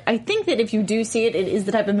bomb, but I think that if you do see it, it is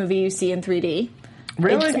the type of movie you see in 3D.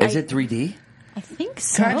 Really? It's- Is it 3D? I think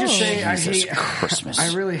so. Can I just say Jesus Christmas.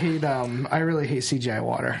 I really hate CGI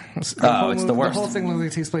water. It's the worst. The whole thing literally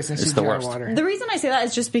takes place in It's the CGI worst. water. The reason I say that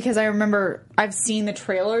is just because I remember I've seen the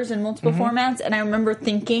trailers in multiple Mm-hmm. formats, and I remember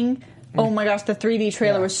thinking, oh my gosh, the 3D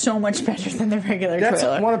trailer was so much better than the regular That's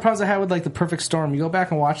trailer. one of the problems I had with like The Perfect Storm. You go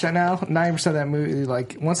back and watch that now, 90% of that movie,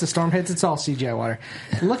 like once the storm hits, it's all CGI water.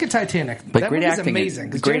 Look at Titanic. But that great movie's acting.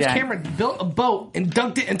 amazing. 'Cause Great James act- Cameron built a boat and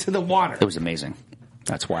dunked it into the water. It was amazing.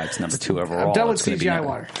 That's why it's number 2 overall. I'm done with It's gonna be CGI number-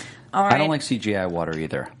 water. All right. I don't like CGI water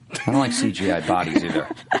either. I don't like CGI bodies either.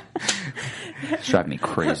 It's driving me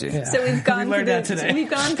crazy. So we've gone We through learned that today. We've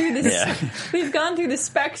gone through this. Yeah. We've gone through the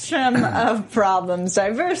spectrum of problems: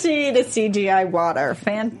 diversity to CGI water. Sick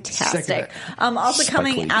Fantastic. of it. Also Spike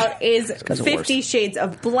coming Lee. out is guys are 50 worse. Shades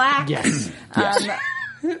of Black. Yes.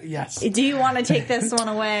 Yes. Do you want to take this one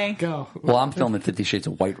away? Go. Well, I'm filming 50 Shades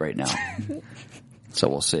of White right now. So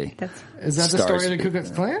we'll see. Is that the Stars. story of the Ku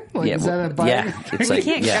Klux Klan? Like, Yeah, is that a well, bio- yeah, it's We like,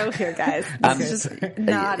 can't yeah. go here, guys. I'm- This is just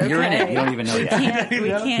not okay. You're in it. You don't even know yet. We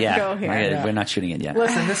can't Yeah, go here. we're not shooting it yet.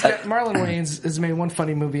 Listen, this guy, Marlon Wayans has made one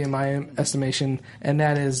funny movie in my estimation, and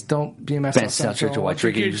that is Don't BMS Best South Church of White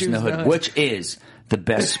Drinking Juice in the Hood, which is the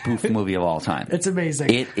best spoof movie of all time. It's amazing.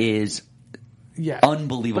 It is Yeah.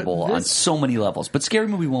 unbelievable But on this- so many levels. But Scary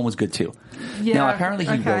Movie 1 was good too. Yeah, now, apparently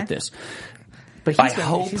he okay. wrote this. But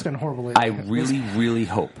he's been horrible lately. I really, really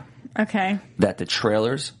hope Okay. that the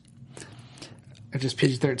trailers It's just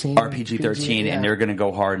PG-13. are PG-13 and they're going to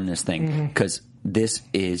go hard in this thing because this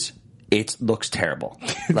is. It looks terrible.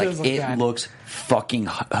 Like does look it bad. looks fucking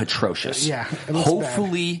atrocious. Yeah, it looks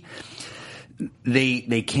Hopefully,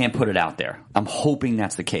 they can't put it out there. I'm hoping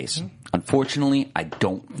that's the case. Unfortunately, I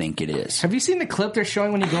don't think it is. Have you seen the clip they're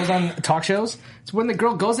showing when he goes on talk shows? It's when the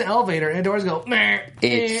girl goes in the elevator and the doors go, meh,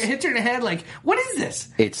 It's- hits her in the head like, what is this?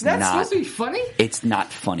 It's That's not supposed to be funny? It's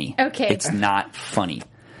not funny. Okay. It's not funny.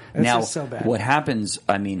 This now, is so bad. what happens?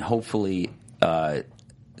 I mean, hopefully,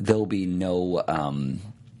 there'll be no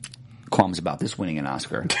qualms about this winning an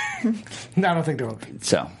Oscar. No, I don't think there will be.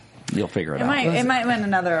 So, You'll figure it out. It might win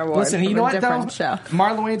another award. Listen, you know what though? Show.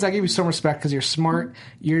 Marlon Wayans, I give you some respect because you're smart.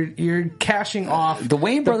 You're cashing off the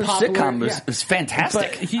Wayans Brothers popular, sitcom is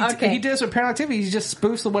fantastic. But he did this with Paranormal Activity. He just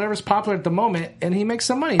spoofs whatever's popular at the moment, and he makes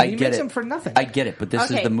some money. He makes them for nothing. I get it, but this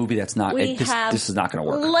is the movie that's not. This is not going to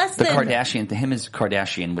work. The Kardashian, him as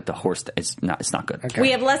Kardashian with the horse, it's not good. Okay.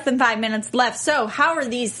 We have less than 5 minutes left. So, how are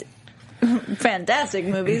these fantastic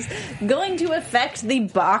movies going to affect the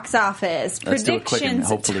box office? Let's Predictions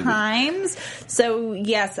times. So,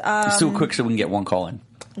 yes. Let's do it quick so we can get one call in.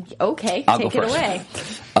 Okay, I'll take go it first.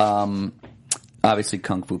 away. Obviously,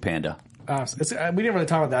 Kung Fu Panda. We didn't really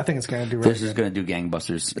talk about that. I think it's going to do This is going to do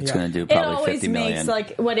gangbusters. It's going to do probably 50 million. It always makes,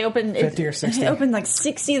 like, what it opened... 50 or 60. It opened, like,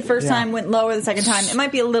 60 the first time, went lower the second time. It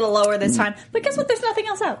might be a little lower this time. But guess what? There's nothing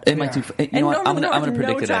else out. It might do... You know what? I'm going to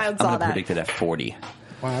predict it at 40.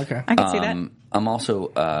 Wow, okay. I can see that. I'm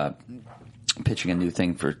also pitching a new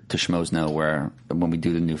thing to Schmoes Know, where when we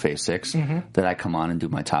do the new Phase 6, that I come on and do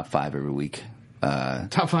my top 5 every week.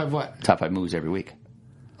 Top 5 what? Top 5 movies every week.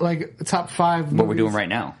 Like, top 5 movies? What we're doing right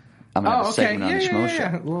now. I'm going to have a segment on the Schmoes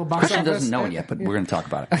Show. Christian doesn't know it yet, but we're going to talk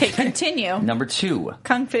about it. Okay, continue. Number 2.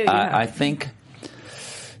 Kung Fu. I think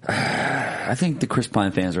the Chris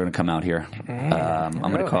Pine fans are going to come out here. I'm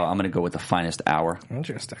going to go with The Finest Hour.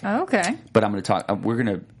 Interesting. Okay. But I'm going to talk.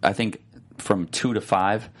 I think from 2 to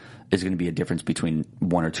 5 is going to be a difference between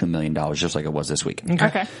 $1 or $2 million, just like it was this week.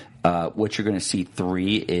 Okay. What you're going to see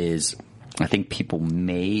 3 is, I think people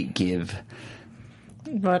may give.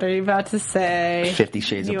 What are you about to say? 50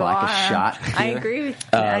 Shades of Black a shot. Here. I agree with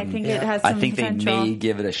you. I think it has some potential. They may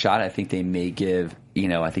give it a shot. I think they may give,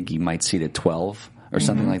 I think you might see it at 12 or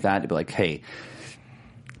something like that. To be like, hey,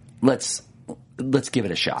 let's give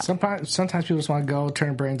it a shot. Sometimes people just want to go,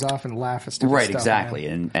 turn brains off, and laugh at stupid stuff. Right, exactly.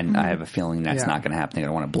 And I have a feeling that's not going to happen. I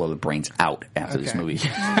don't want to blow the brains out after this movie.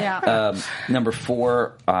 Yeah. Number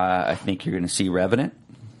 4, I think you're going to see Revenant.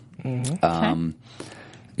 Okay.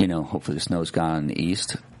 Hopefully the snow's gone in the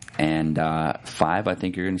east. And 5, I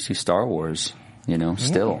think you're going to see Star Wars,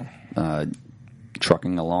 still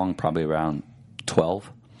trucking along probably around 12,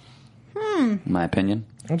 in my opinion.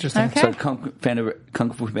 Interesting. Okay. So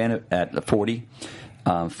Kung Fu Panda at 40,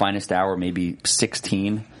 Finest Hour maybe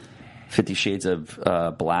 16, 50 Shades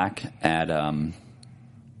of Black at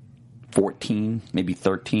 14, maybe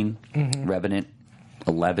 13, Revenant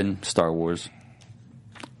 11, Star Wars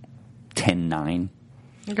 10-9.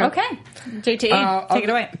 Okay. JT, take it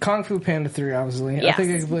away. Kung Fu Panda 3, obviously. Yes.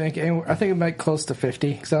 I think it might close to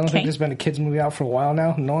 50, because I don't think there's been a kids movie out for a while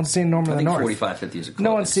now. No one's seen Norman of the North. 45, 50 is a close.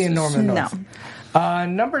 No one's seen Norman of the North. No.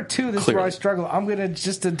 Number 2, this is where I struggle. I'm going to,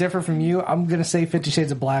 just to differ from you, I'm going to say 50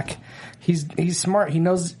 Shades of Black. He's smart. He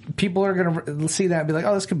knows people are going to see that and be like,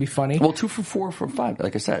 oh, this could be funny. Well, 2 for 4 for 5,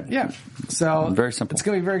 like I said. Yeah. So very simple. It's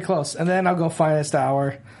going to be very close. And then I'll go Finest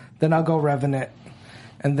Hour. Then I'll go Revenant.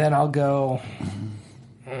 And then I'll go...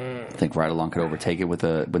 I think Ride Along could overtake it with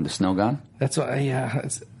the snow gone. That's what. Yeah,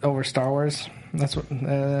 it's over Star Wars. That's what.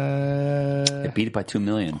 It beat it by 2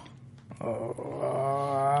 million.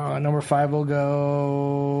 Number 5 will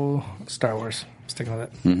go Star Wars. Sticking with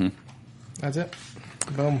it. Mm-hmm. That's it.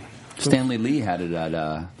 Boom. Stanley Lee had it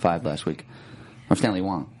at 5 last week. Or Stanley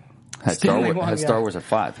Wong had Star Wars at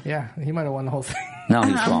 5. Yeah, he might have won the whole thing. No,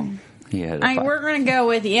 he's wrong. He had it at 5. We're going to go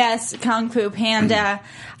with, yes, Kung Fu Panda.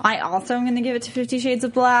 I also am going to give it to 50 Shades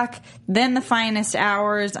of Black. Then The Finest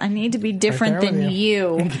Hours. I need to be different than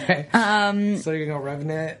you. Okay. So you're going to go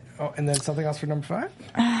Revenant, and then something else for number 5?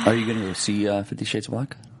 Are you going to go see 50 Shades of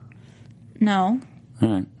Black? No. All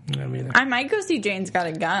right. I might go see Jane's Got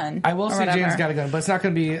a Gun. I will see Jane's Got a Gun, but it's not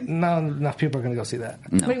going to be... Not enough people are going to go see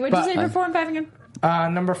that. No. Wait, what did you say for 4 and 5 again?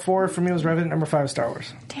 Number 4 for me was Revenant. Number 5 was Star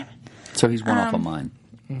Wars. Damn it. So he's one off of mine,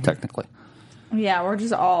 technically. Yeah, we're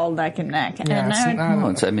just all neck and neck. Yeah,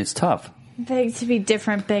 and it's tough. Big to be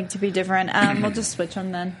different. We'll just switch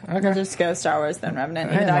them then. Okay. We'll just go Star Wars, then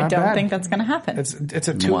Revenant. Hey, I don't bad. think that's going to happen. It's a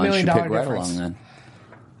 $2 million difference. Right Along, then.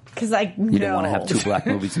 Because I know. You didn't want to have 2 black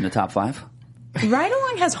movies in the top 5? Ride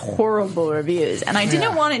Along has horrible reviews, and I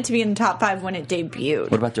didn't want it to be in the top 5 when it debuted.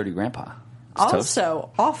 What about Dirty Grandpa?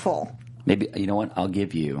 Also awful. Maybe, you know what? I'll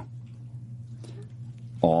give you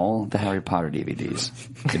all the Harry Potter DVDs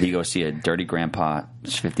if you go see a Dirty Grandpa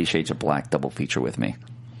 50 Shades of Black double feature with me.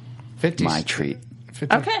 50. My treat.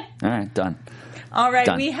 50. Okay. All right, done. All right,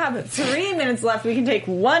 Done. we have 3 minutes left. We can take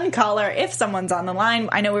one caller if someone's on the line.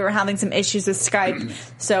 I know we were having some issues with Skype,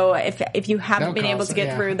 so if you haven't been able to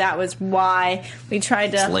get through, that was why. We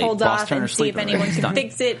tried to hold off and see if anyone could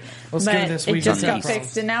fix it, but it just got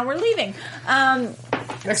fixed, and now we're leaving.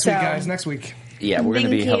 Next week, guys. Next week. Yeah, we're going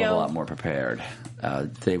to be a hell of a lot more prepared.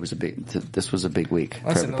 Today was this was a big week for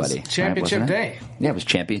everybody. It was Championship Day. Yeah, it was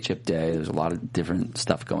Championship Day. There was a lot of different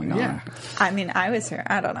stuff going on. I mean, I was here.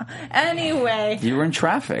 I don't know. Anyway. You were in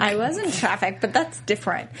traffic. I was in traffic, but that's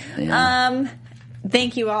different. Yeah.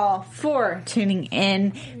 Thank you all for tuning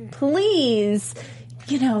in. Please,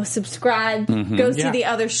 subscribe. Go see the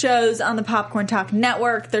other shows on the Popcorn Talk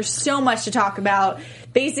Network. There's so much to talk about.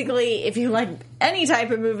 Basically, if you like any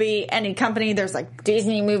type of movie, any company, there's like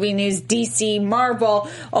Disney Movie News, DC, Marvel,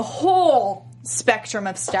 a whole spectrum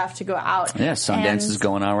of stuff to go out. Yeah, Sundance is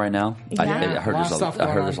going on right now. Yeah. I heard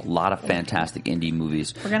there's a lot of fantastic indie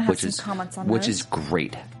movies. We're going to have some comments on which those. is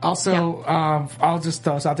great. Also, I'll just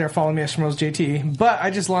throw us out there. Follow me at Schmoes JT. But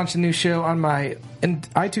I just launched a new show on my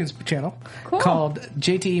iTunes channel called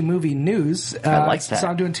JT Movie News. I like that. So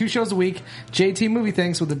I'm doing 2 shows a week, JT Movie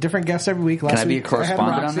Things with a different guest every week. Can I be a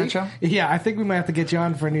correspondent on that show? Yeah, I think we might have to get you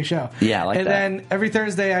on for a new show. Yeah, I like that. And then every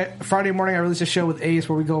Friday morning, I release a show with Ace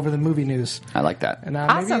where we go over the movie news. I like that. And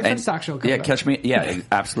maybe a stock show comes up. Catch me. Yeah,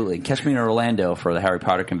 absolutely. Catch me in Orlando for the Harry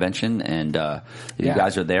Potter convention, and if you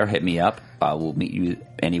guys are there, hit me up. We'll meet you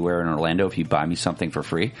anywhere in Orlando if you buy me something for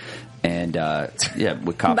free. And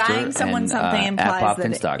with Copter buying someone something implies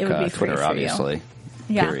that it would be free Twitter, for obviously.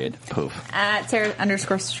 you. Period. Poof. At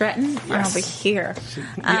Sarah_Stratton, and I'll be here.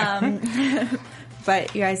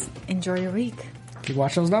 But you guys enjoy your week. Keep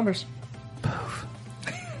watching those numbers. Poof.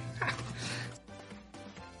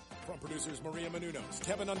 From producers Maria Menounos,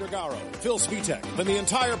 Kevin Undergaro, Phil Svitek, and the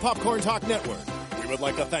entire Popcorn Talk Network, we would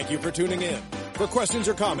like to thank you for tuning in. For questions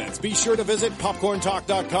or comments, be sure to visit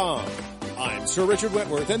popcorntalk.com. I'm Sir Richard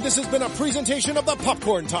Wentworth, and this has been a presentation of the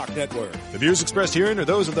Popcorn Talk Network. The views expressed herein are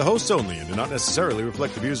those of the hosts only and do not necessarily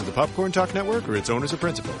reflect the views of the Popcorn Talk Network or its owners or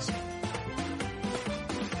principals.